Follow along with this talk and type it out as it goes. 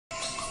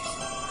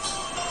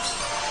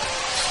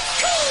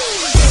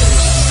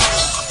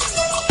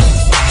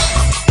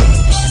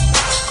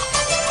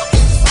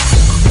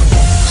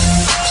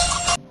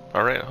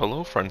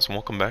Hello friends and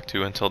welcome back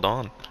to Until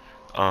Dawn.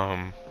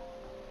 Um,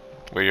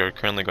 we are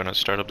currently going to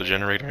start up the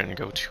generator and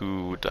go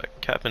to the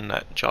cabin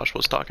that Josh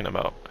was talking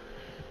about.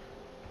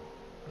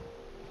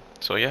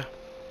 So yeah.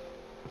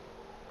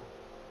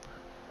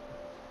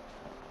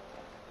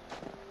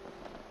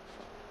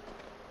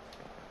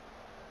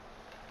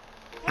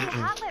 Hey,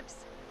 Hot Lips.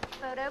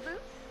 Photo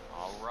booth?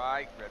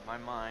 Alright, read my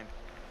mind.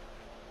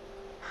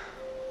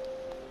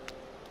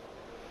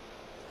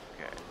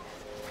 Okay.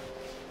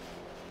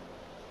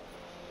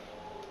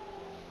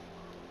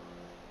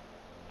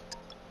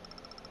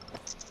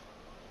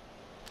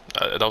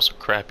 That was a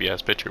crappy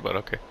ass picture, but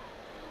okay.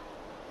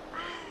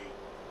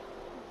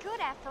 Good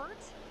effort.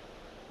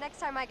 Next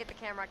time I get the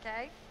camera,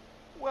 okay?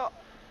 Well,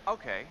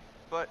 okay,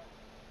 but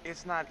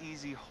it's not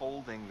easy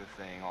holding the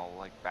thing all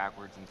like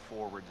backwards and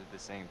forwards at the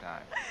same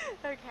time.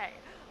 Okay,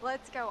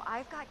 let's go.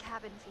 I've got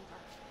cabin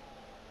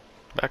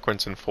fever.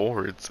 Backwards and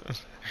forwards.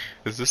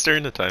 Is this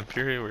during the time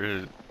period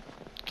where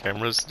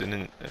cameras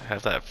didn't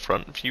have that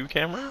front view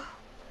camera?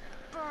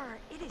 Burr,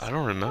 it is I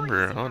don't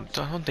remember.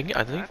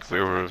 I think we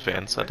were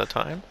advanced at the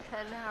time.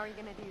 And how are you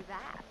gonna do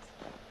that?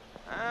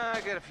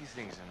 I got a few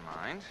things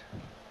in mind.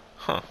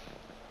 Huh.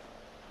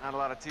 Not a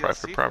lot of TLC Private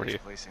for property.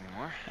 this place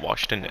anymore.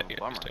 Washington, What a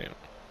bummer. State.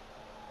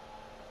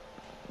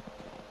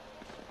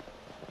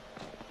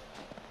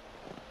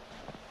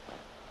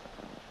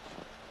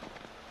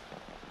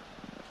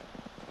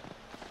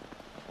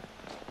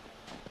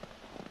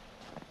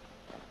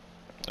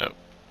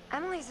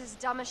 Emily's as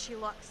dumb as she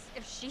looks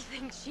if she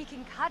thinks she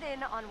can cut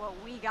in on what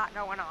we got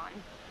going on.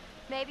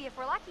 Maybe if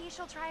we're lucky,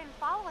 she'll try and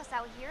follow us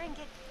out here and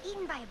get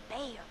eaten by a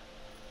bear.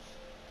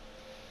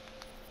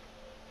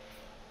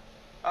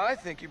 I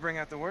think you bring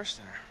out the worst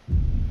in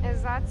her.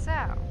 Is that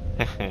so?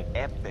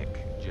 Epic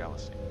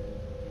jealousy.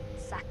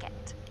 Suck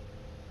it.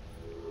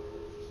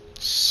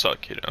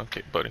 Suck it.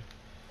 Okay, buddy.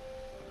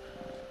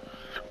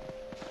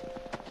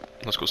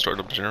 Let's go start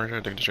up the generator.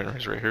 I think the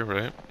generator's right here,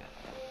 right?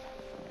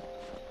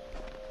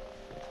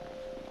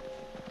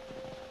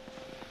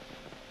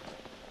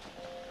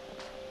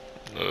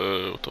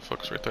 What the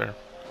fuck's right there?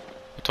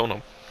 I told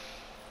him.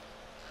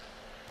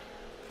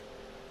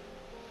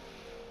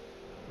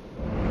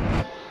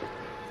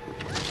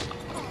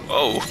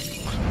 Oh!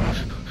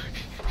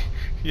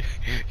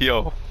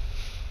 Yo.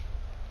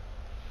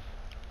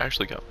 I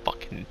actually got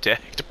fucking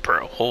decked,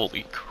 bro.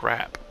 Holy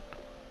crap.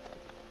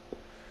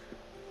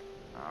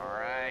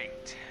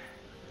 Alright.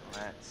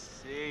 Let's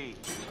see.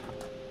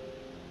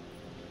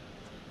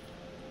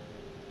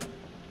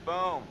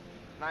 Boom.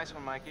 Nice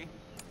one, Mikey.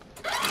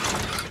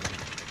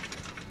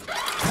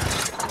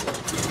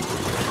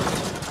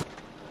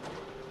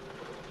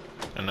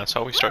 And that's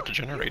how we start the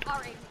generator. You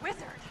are a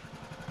wizard.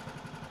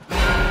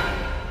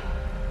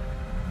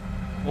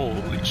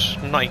 Holy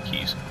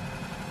shnikes.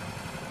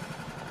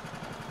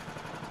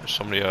 There's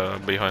somebody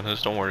behind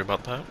us, don't worry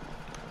about that.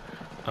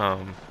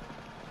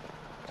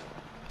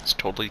 It's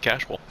totally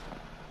casual.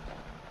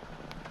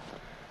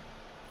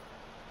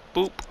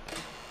 Boop.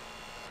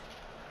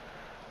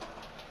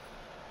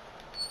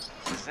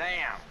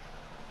 Shazam!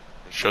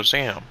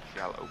 Shazam.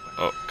 Shall open.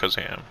 Oh,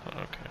 Kazam.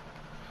 Okay.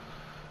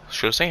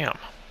 Shazam.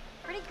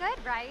 Pretty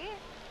good, right?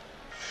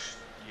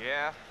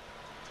 Yeah,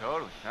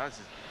 totally. No, this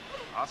is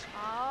awesome.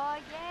 Oh,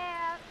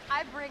 yeah.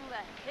 I bring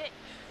the hit.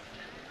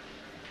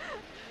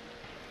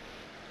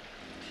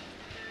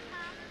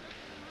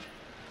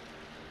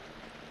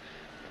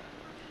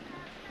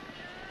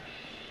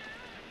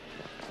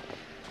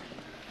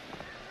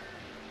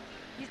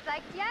 You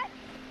psyched yet?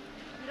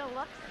 You don't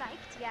look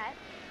psyched yet.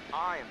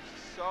 I am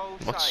so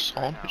What psyched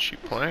song right is she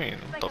playing?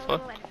 It's What like the a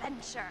fuck? little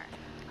adventure.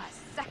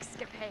 A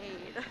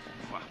sexcapade. now.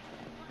 Wow.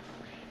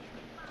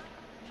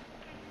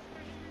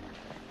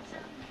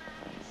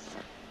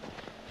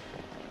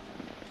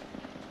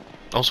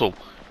 Also,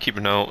 keep a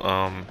note,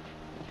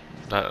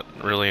 that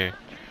really,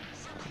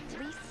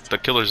 the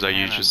killers that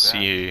you Man, I just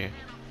bet. see them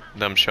I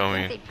think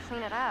showing, they'd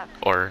clean it up.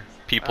 or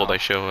people they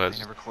show They as,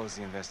 never closed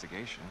the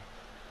investigation.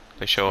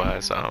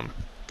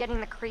 Getting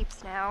the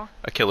creeps now.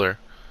 a killer.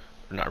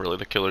 Not really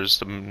the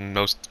killers,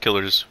 most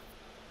killers.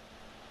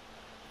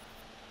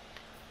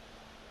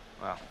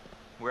 Well,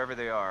 wherever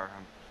they are,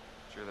 I'm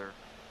sure they're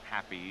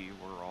happy.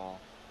 We're all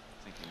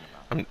thinking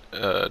about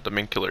them. The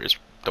main killer is the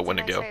That's a nice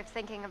Wendigo. way of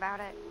thinking about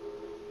it.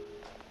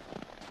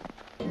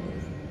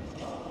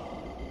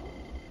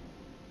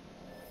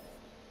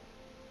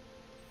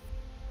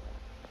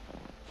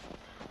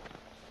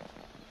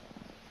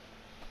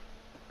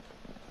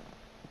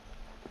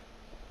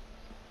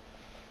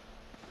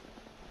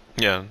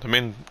 Yeah, the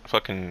main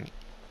fucking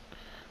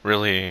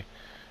really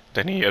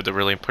then you have to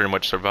really pretty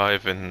much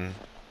survive in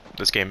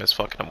this game is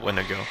fucking a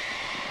Wendigo.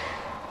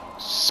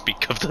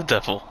 Speak of the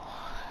devil.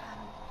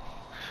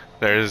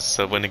 There's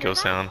a Wendigo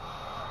sound.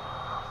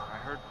 I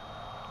heard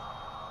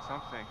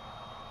something.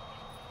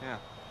 Yeah.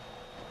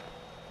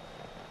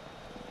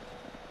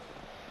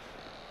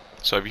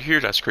 So if you hear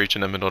that screech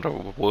in the middle of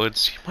the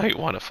woods, you might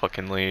want to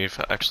fucking leave.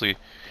 Actually,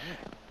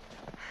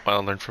 what I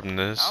learned from I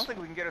this. don't think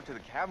we can get up to the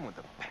cabin with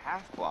a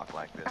path block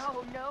like this.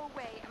 Oh, no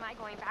way am I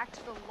going back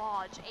to the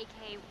lodge,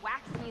 aka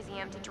Wax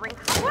Museum, to drink.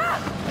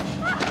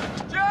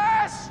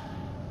 Jess!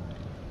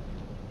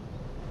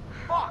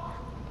 Fuck!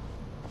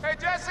 Hey,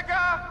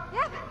 Jessica!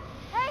 Yep.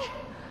 Hey,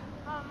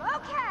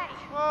 okay.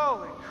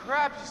 Holy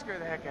crap, you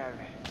scared the heck out of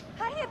me.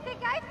 How do you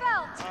think I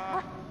felt?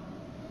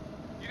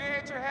 You didn't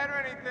hit your head or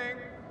anything.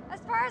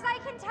 As far as I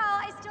can tell,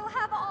 I still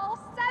have all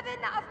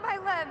 7 of my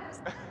limbs.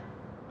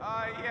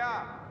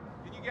 Yeah.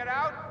 Can you get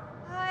out?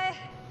 I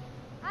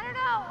don't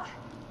know.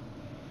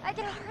 I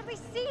can hardly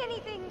see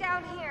anything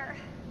down here.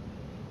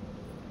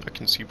 I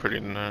can see pretty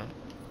now.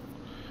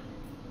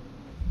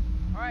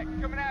 Alright,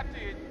 coming after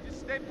you. Just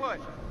stay put.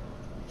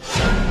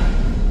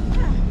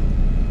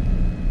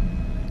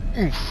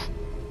 Oof.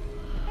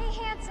 Hey,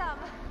 handsome.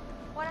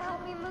 Want to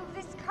help me move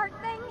this cart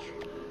thing?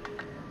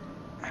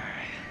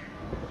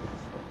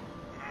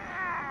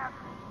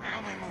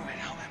 Help me move it,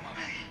 help me move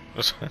it.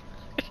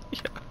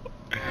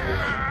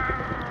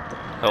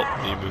 Help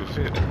me move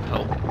it.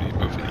 Help me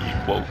move it. You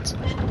won't.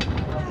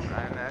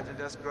 I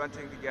imagined us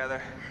grunting together.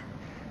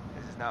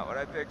 This is not what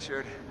I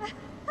pictured.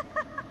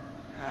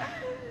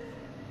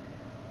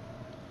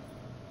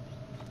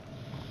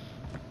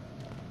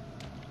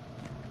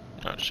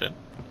 Oh shit.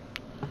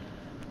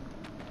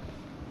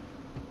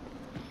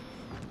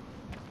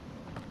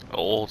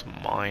 Old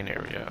mine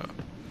area.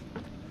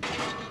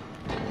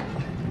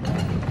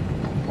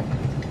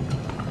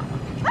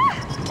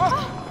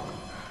 Whoa!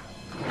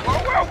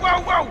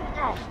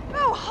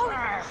 Oh, holy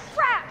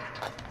crap!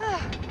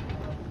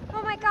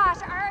 Oh my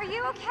gosh, are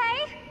you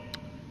okay?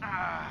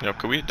 Yo,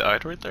 could we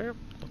died right there?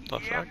 What the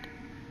fuck?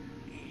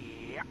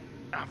 Yeah,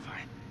 I'm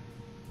fine.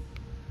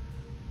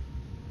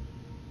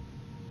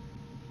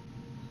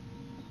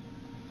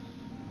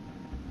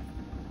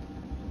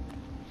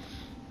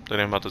 The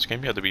thing about this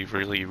game, you have to be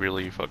really,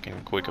 really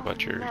fucking quick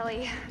about your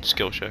Nelly,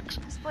 skill checks.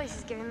 this place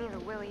is giving me the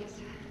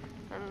willies.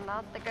 And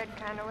not the good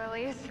kind of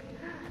willies.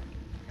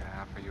 Can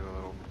I offer you a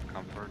little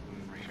comfort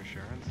and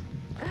reassurance?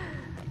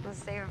 We'll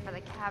save it for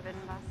the cabin,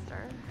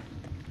 Buster.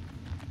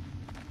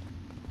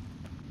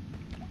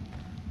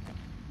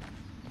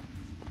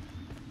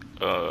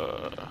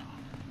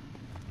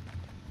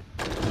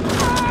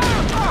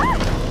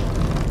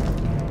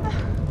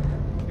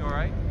 You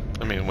alright?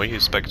 I mean, what do you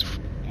expect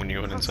when you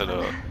went inside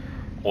a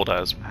old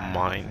ass I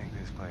mine? think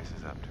this place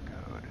is up to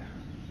code.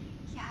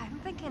 Yeah, I'm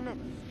thinking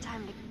it's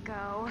time to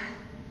go.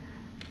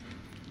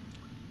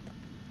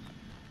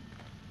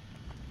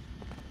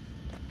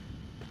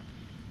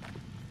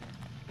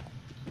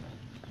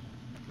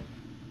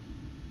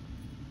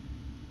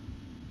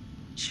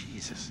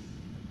 Jesus.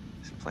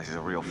 This place is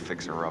a real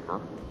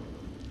fixer-upper.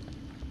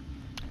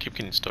 Keep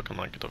getting stuck on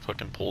like the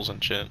fucking poles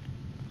and shit.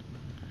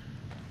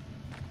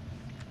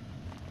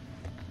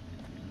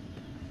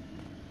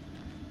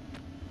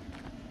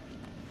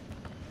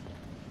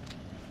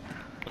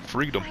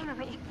 Freedom.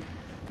 Finally,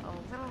 a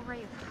little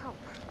ray of hope.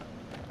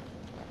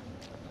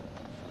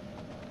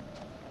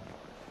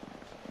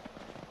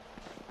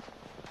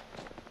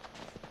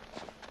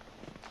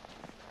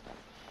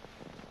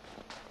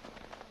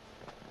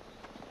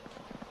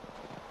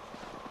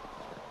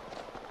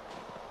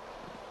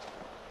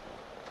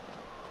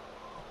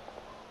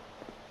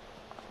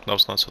 That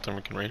was not something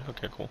we can read?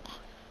 Okay, cool.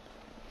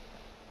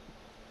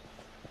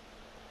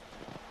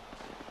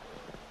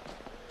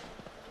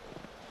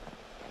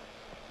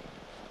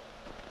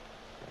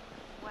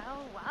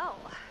 Well, well.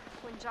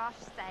 When Josh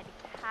said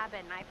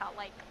cabin, I felt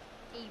like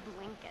Abe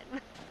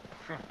Lincoln.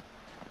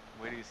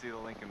 Wait till you see the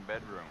Lincoln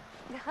bedroom.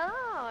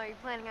 Oh, are you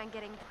planning on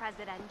getting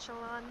presidential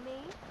on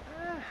me?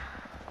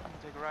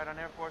 Take a ride on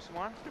Air Force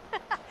One?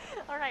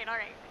 All right, all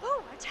right.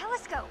 Ooh, a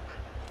telescope.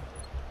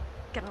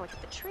 Gonna look at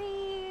the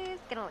trees,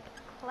 gonna look at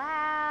the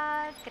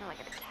clouds, gonna look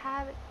at the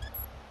cabin.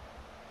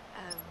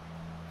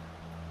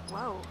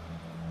 Whoa.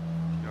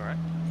 You alright?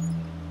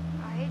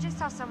 I just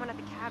saw someone at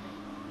the cabin.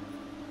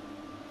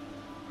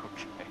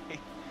 Okay. Let me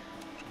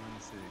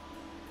see.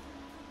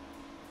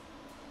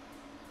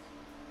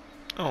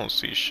 I don't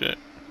see shit.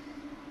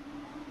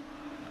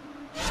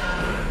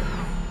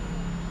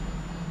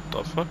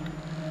 The fuck?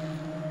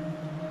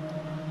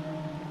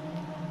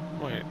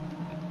 Wait.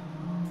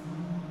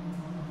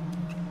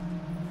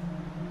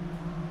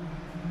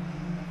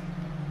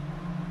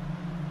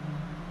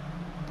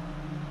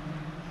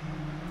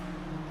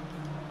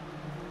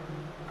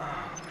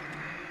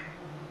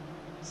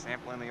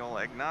 Sampling the old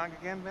eggnog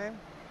again, babe?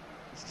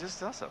 It's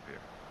just us up here.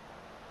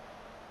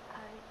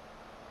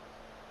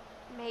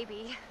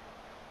 Maybe.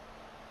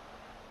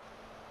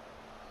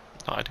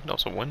 Oh, I think that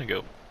was a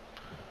Wendigo.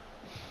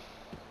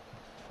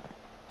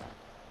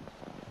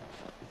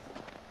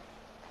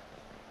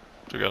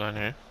 What we got on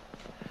here?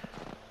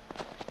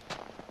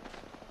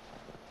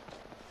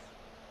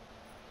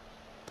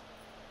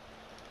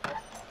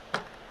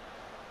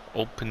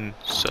 Open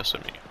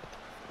sesame.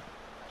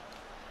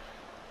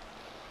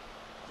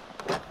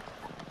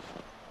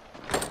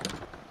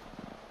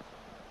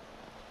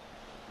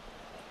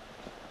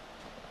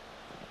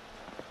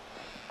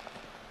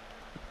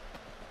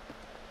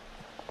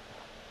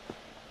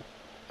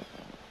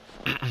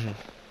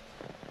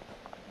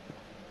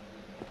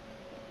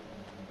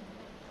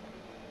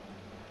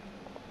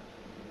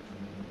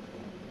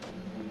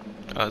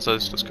 As I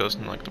was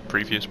discussing like the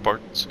previous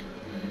parts,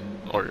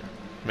 or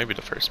maybe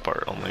the first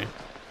part only,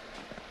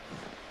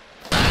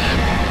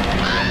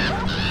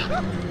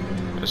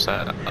 is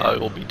that I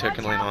will be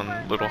taking in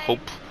on Little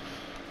Hope,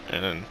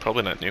 and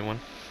probably that new one.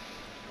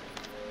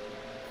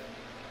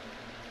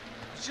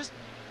 Just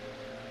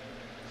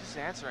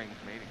answering the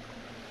mating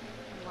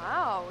call.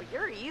 Wow,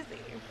 you're easy.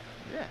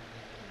 Yeah,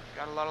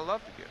 got a lot of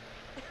love to give.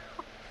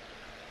 I'm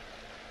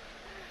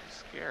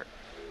scared.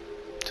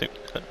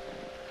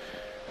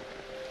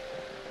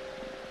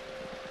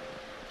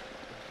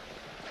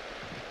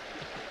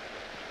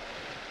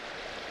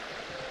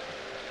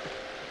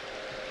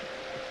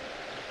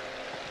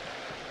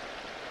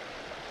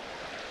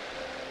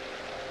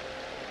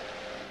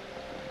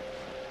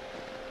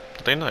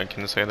 The thing I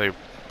can say they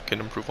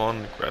can improve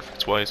on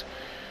graphics wise,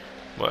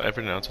 but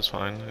everything else is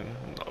fine.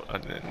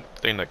 And the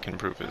thing that can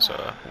improve is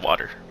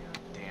water.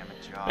 Damn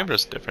it, Josh. Maybe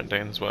there's different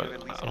things, but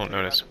I don't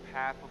notice.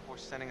 Path before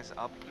sending us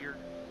up here.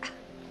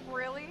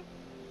 Really?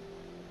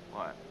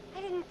 What?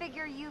 I didn't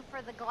figure you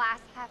for the glass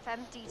half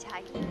empty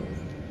type.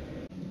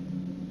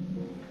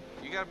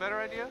 You got a better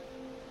idea?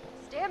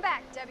 Stand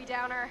back, Debbie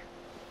Downer.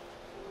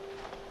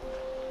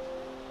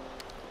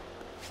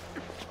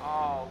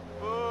 Oh,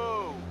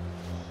 boo!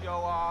 Show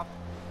off.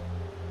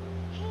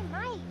 Hey,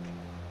 Mike.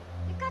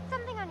 You've got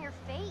something on your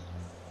face.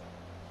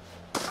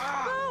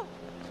 Ah. Boo!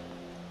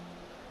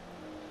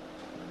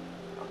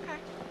 Okay.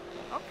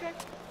 Okay.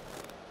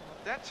 Well,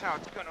 that's how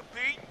it's gonna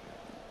be.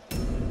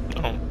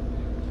 Oh.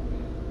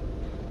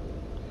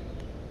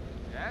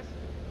 Jess?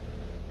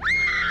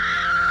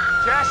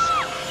 Jess!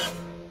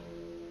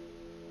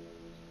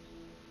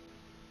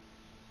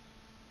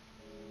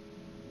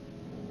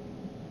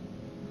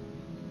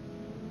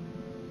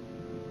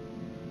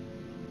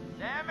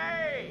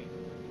 Sammy!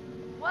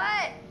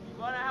 What? You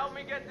wanna help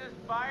me get this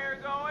fire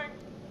going?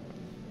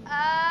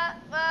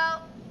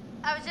 Well,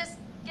 I was just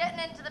getting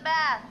into the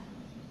bath.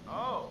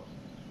 Oh.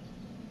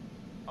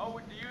 Oh,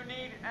 do you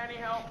need any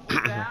help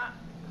with that?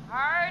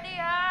 Hardy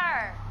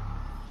har.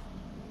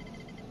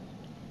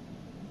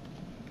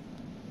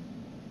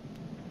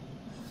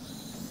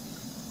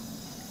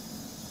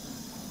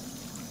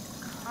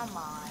 Come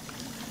on.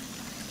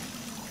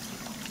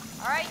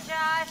 All right,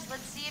 Josh,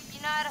 let's see if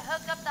you know how to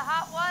hook up the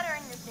hot water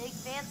in your big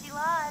fancy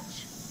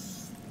lodge.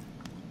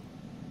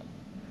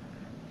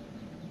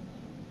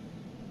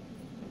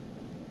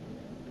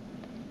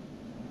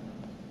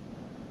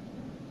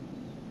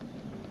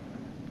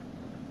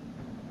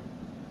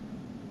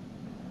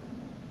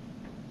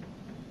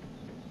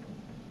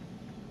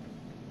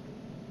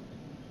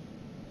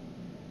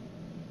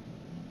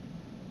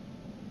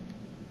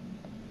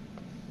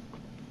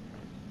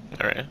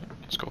 Alright,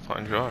 let's go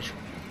find Josh.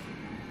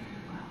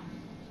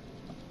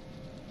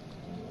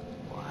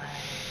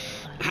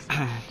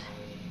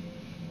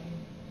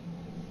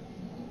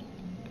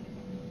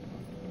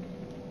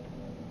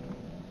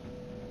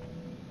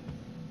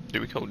 Do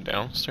we go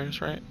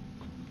downstairs, right?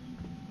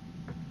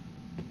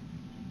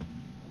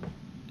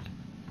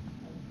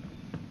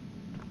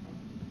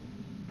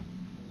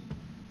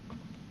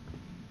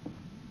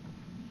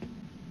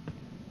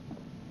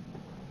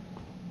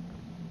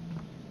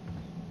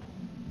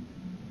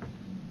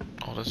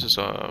 Oh, this is,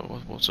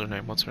 what's her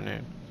name? What's her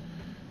name?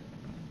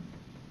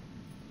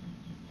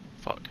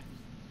 Fuck.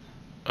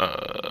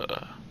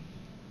 I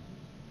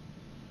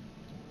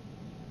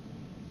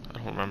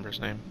don't remember his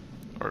name.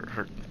 Or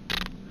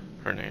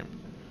her name.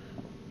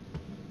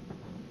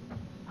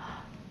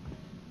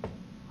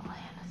 All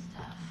Hannah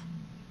stuff.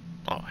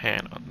 Oh,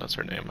 Hannah. That's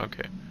her name.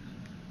 Okay.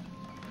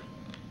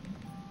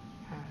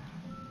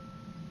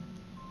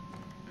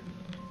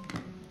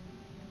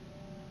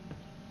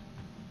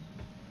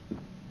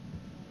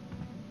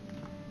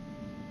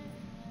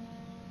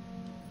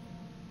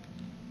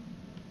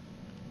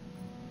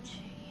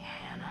 Gee,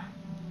 Hannah.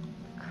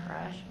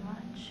 Crush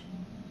much?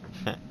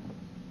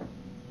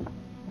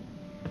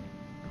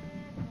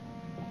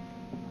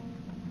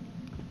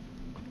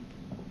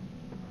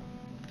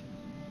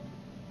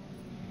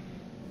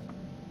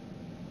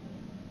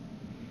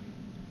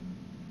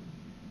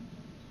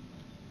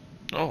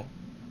 Oh.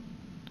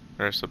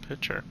 There's the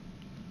picture.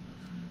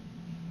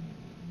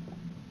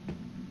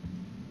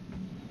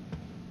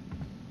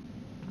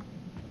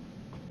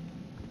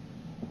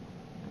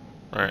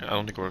 Alright, I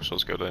don't think we're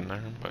supposed to go in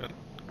there, but...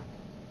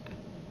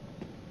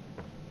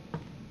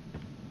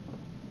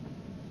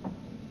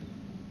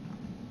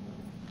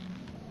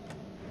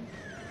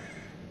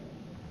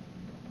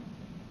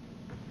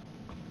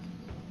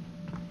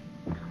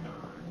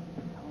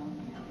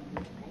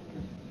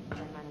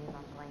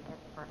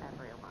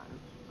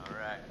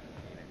 Alright,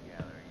 peanut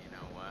gallery, you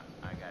know what?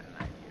 I got an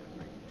idea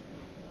for you.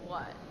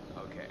 What?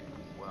 Okay,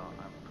 well,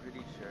 I'm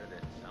pretty sure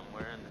that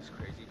somewhere in this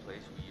crazy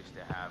place we used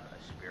to have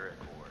a spirit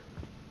board.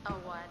 A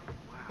what?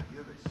 Wow, you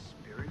have a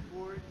spirit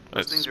board? A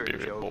Those things are a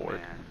spirit joke, board.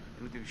 man.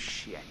 They don't do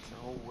shit.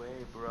 No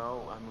way,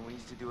 bro. I mean, we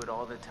used to do it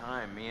all the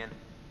time. Me and...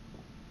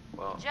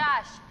 Well,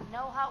 Josh, no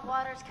hot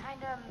water's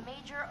kind of a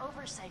major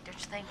oversight, don't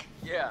you think?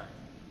 Yeah.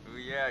 Oh,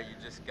 yeah, you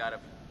just gotta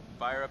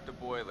fire up the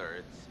boiler.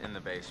 It's in the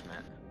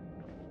basement.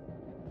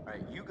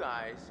 Alright, you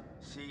guys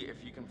see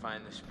if you can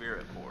find the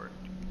spirit board.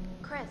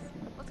 Chris,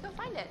 let's go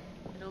find it.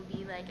 It'll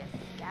be like a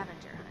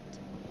scavenger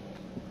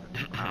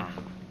hunt.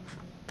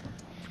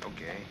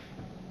 Okay.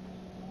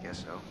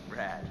 Guess so.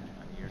 Rad.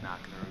 You're not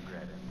gonna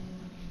regret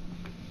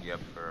it. You up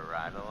for a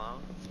ride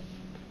along?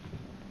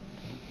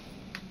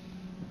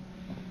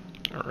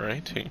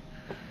 Alrighty.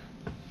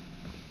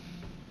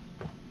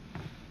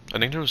 I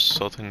think there was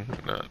something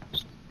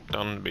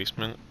down in the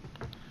basement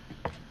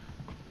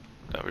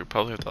that we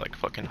probably have to like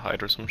fucking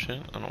hide or some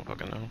shit. I don't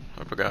fucking know.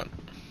 I forgot.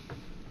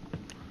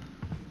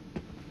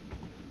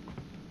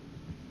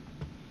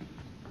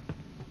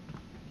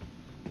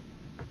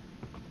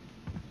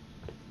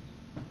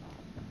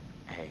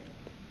 Hey,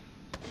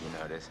 you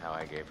notice how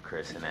I gave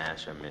Chris and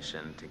Ash a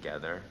mission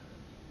together?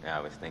 Yeah,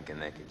 I was thinking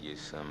they could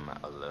use some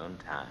alone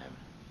time.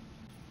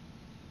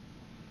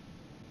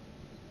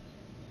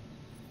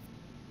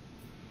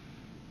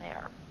 They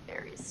are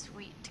very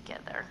sweet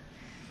together.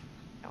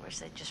 I wish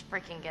they'd just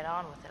freaking get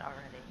on with it already.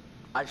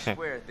 I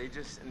swear, they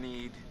just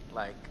need,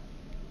 like,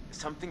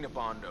 something to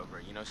bond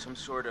over, you know, some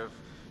sort of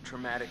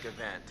traumatic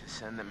event to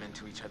send them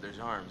into each other's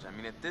arms. I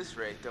mean, at this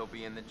rate, they'll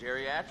be in the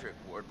geriatric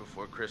ward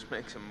before Chris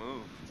makes a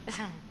move.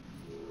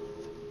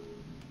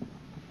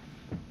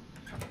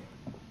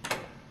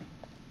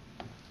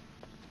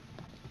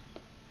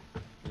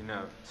 You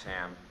know,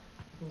 Sam,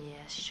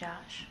 Yes,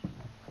 Josh.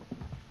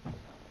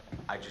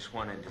 I just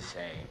wanted to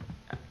say,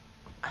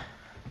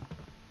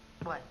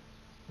 What?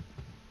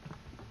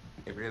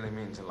 it really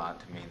means a lot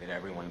to me that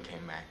everyone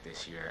came back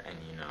this year, and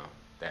you know,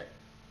 that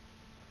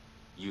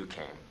you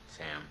came,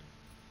 Sam.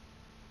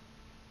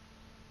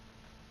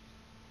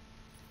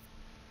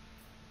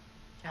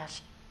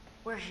 Josh,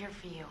 we're here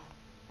for you.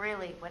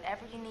 Really,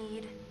 whatever you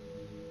need,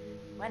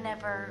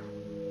 whenever,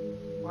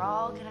 we're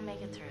all gonna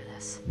make it through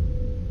this.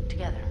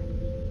 Together.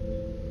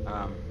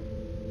 I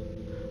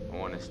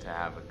want us to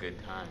have a good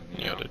time,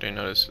 you Yeah, know? did you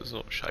notice his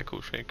little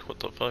shackle shake? What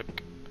the fuck?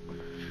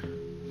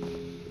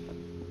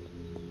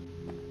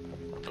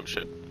 Oh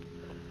shit.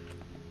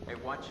 Hey,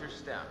 watch your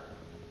step.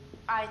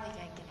 I think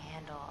I can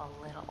handle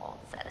a little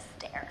set of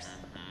stairs.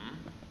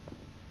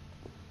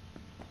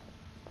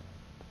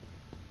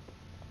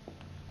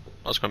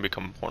 That's gonna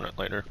become important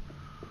later.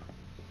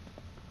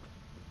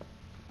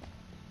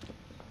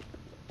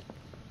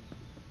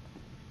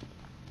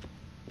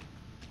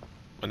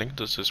 I think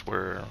this is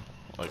where,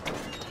 like,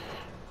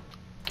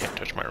 can't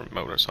touch my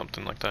remote or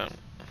something like that.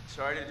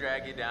 Sorry to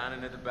drag you down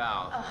into the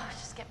bowels. Oh,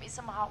 just get me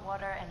some hot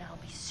water and I'll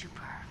be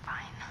super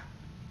fine.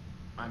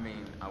 I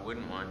mean, I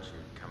wouldn't want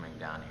you coming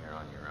down here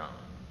on your own,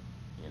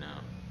 you know?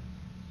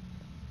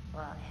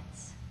 Well,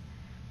 it's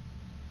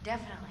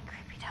definitely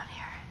creepy down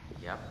here.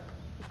 Yep.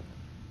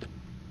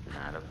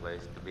 Not a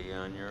place to be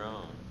on your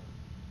own.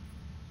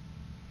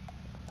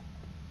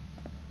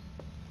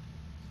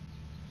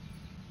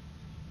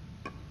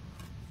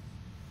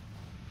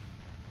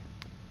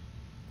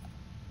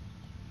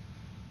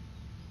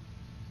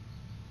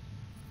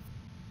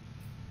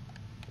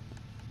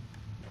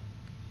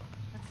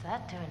 What's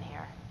that doing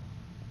here?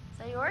 Is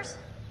that yours?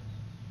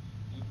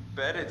 You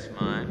bet it's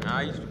mine.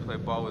 I used to play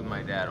ball with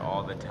my dad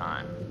all the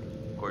time.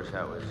 Of course,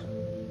 that was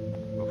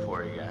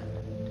before he got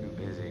too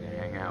busy to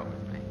hang out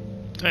with me.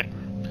 Hey.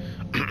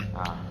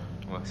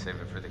 Well, save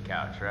it for the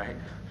couch, right?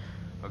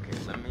 Okay,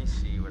 let me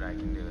see what I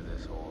can do with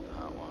this old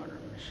hot water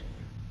machine.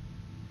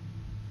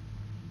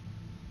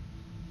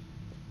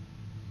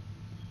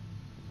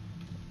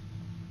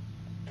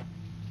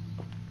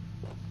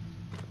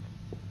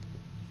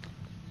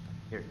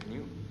 Here, can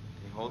you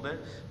hold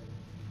this?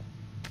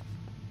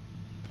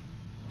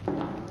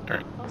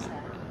 Alright. What's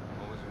that?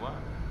 What was what?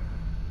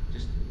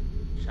 Just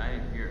shine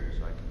it here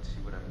so I can see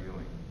what I'm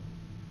doing.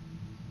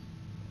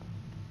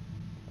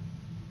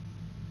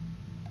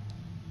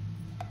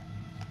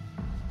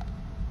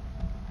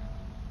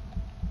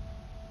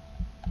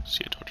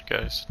 See, I told you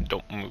guys,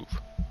 don't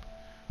move.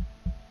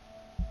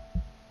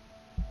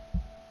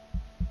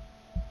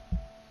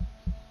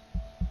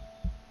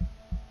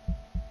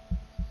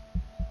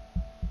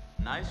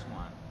 Nice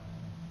one.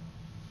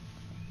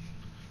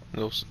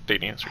 Those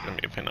dating answers are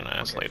gonna be a pain in the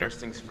ass Okay, later. first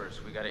things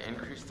first, we gotta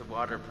increase the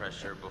water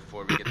pressure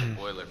before we get the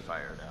boiler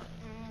fired up.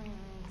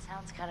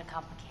 Sounds kind of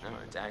complicated. No,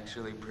 it's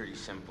actually pretty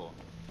simple.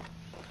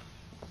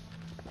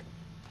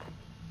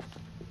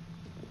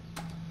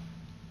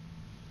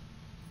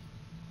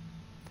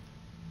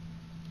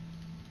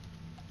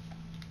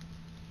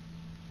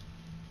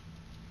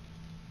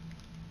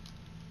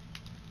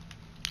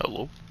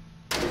 Hello?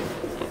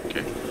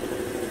 Okay.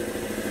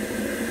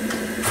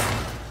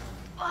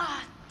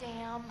 Ah,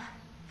 damn.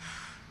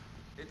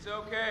 It's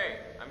okay.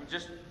 I'm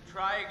just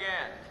try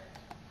again.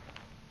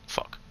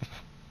 Fuck.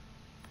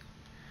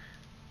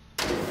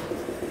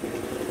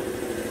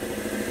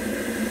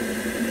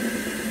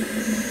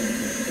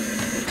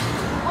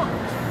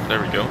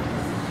 There we go.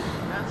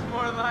 That's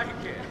more like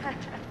it.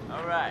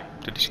 All right.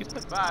 Did you see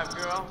that? 5,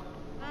 girl.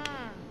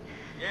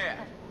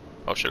 Yeah.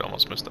 Oh shit, I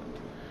almost missed that.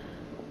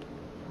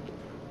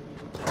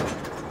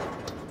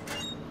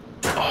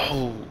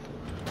 Oh!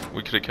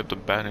 We could have kept the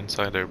bat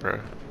inside there, bro.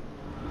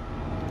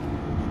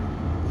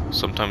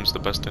 Sometimes the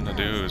best thing to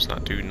do is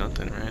not do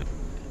nothing, right?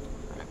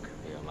 That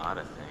could be a lot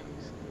of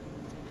things.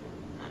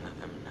 None of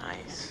them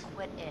nice.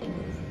 Quit it.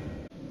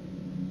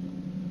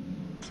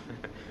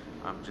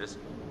 I'm just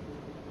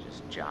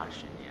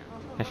joshing you.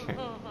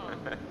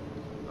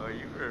 Oh,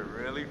 you were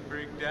really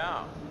freaked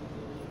out.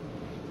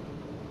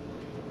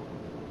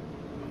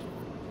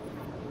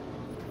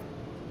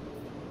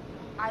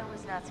 I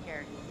was not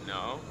scared.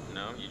 No,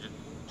 you just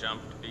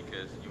jumped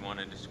because you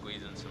wanted to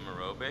squeeze in some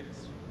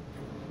aerobics.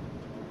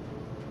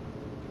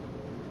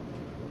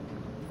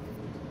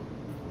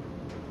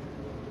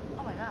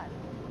 Oh my god.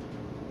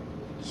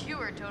 You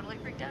were totally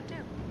freaked out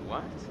too.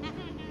 What?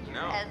 You're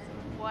No. as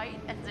white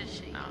as a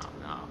sheet.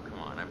 No, come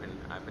on.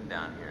 I've been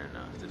down here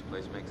enough. This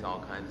place makes all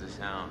kinds of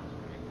sounds.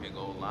 Big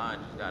old lodge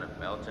has got to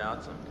belch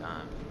out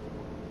sometimes.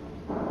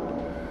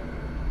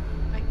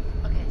 Wait,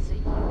 okay, so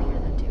you hear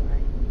that too,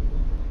 right?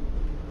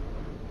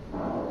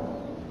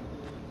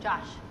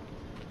 Josh,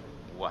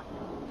 What?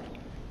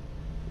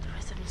 the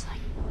rhythm's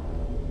like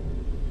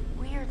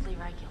weirdly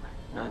regular.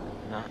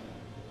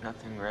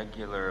 Nothing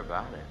regular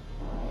about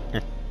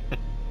it.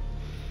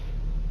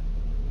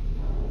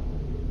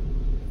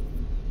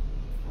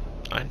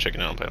 I ain't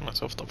checking it out by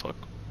myself, the fuck.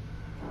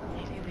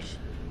 Maybe we should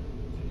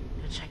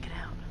go check it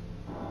out.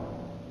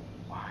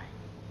 Why?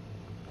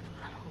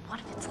 I don't know, what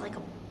if it's like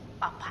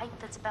a pipe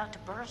that's about to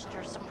burst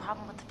or some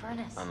problem with the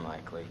furnace?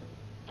 Unlikely.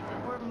 If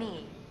it were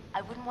me,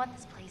 I wouldn't want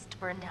this place to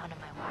burn down on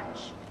my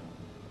watch.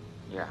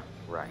 Yeah,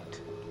 right.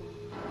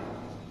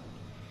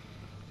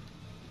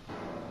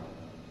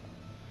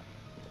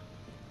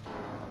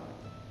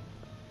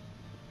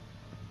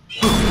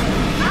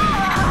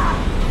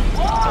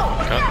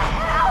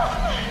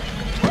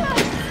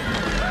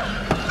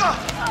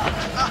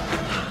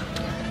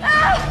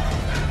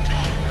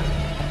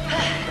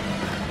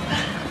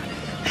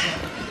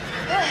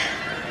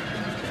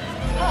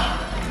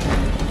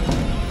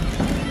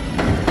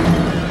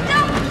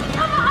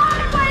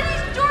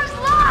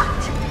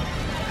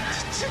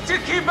 To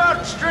keep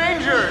out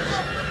strangers!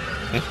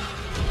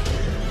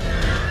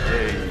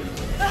 Hey.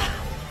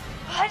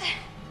 What?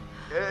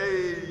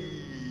 Hey!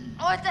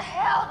 What the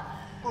hell?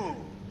 Ooh,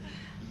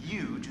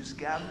 you just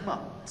got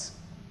mugged.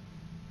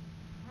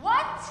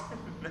 What?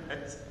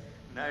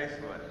 Nice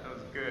one. That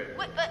was good.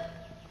 What,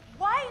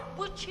 why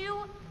would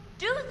you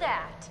do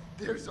that?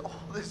 There's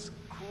all this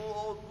cool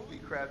old movie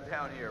crap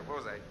down here. What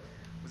was I?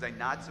 Was I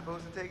not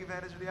supposed to take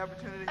advantage of the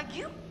opportunity?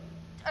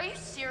 Are you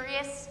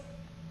serious?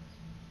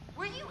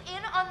 Were you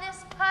in on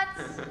this,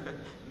 Putz?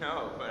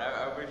 No, but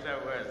I wish I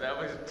was. That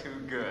was too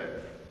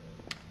good.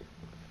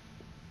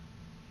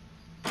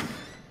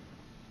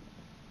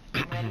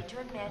 I'm ready to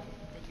admit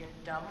that your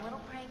dumb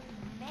little prank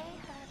may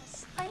have a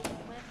slight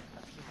whiff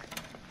of humor.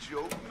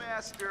 Joke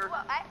master.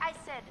 Well, I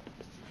said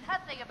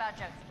nothing about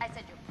jokes. I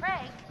said your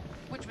prank,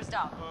 which was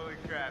dumb. Holy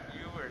crap,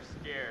 you were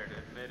scared.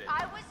 Admit it.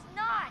 I was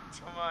not!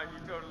 Come on, you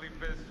totally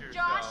pissed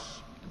yourself.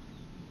 Josh!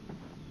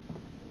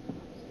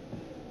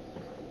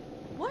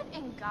 What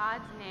in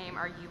God's name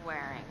are you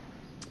wearing?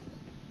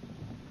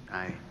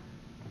 I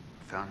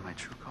found my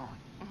true calling.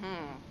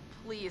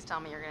 Please tell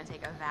me you're gonna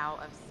take a vow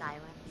of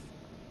silence.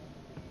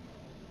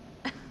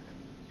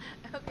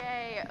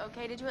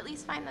 Okay, did you at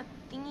least find the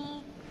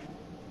thingy?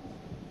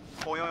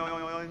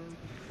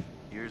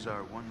 Here's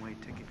our one-way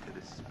ticket to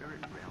the spirit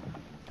realm.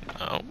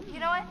 Oh. You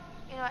know what?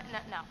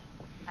 No.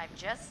 I've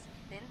just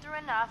been through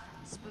enough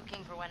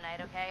spooking for one night,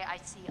 okay? I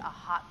see a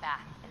hot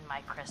bath in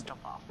my crystal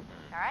ball.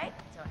 All right?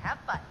 So have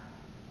fun.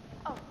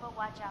 Oh, but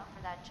watch out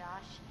for that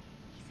Josh.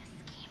 He's a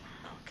schemer.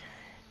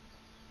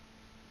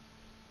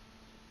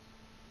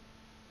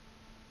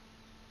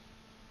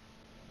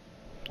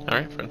 Okay.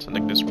 Alright, friends, I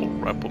think this will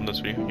wrap up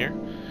this video here.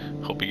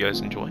 Hope you guys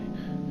enjoy.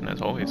 And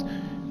as always,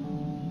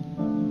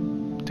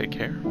 take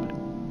care.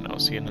 And I'll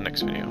see you in the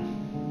next video.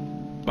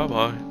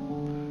 Bye-bye.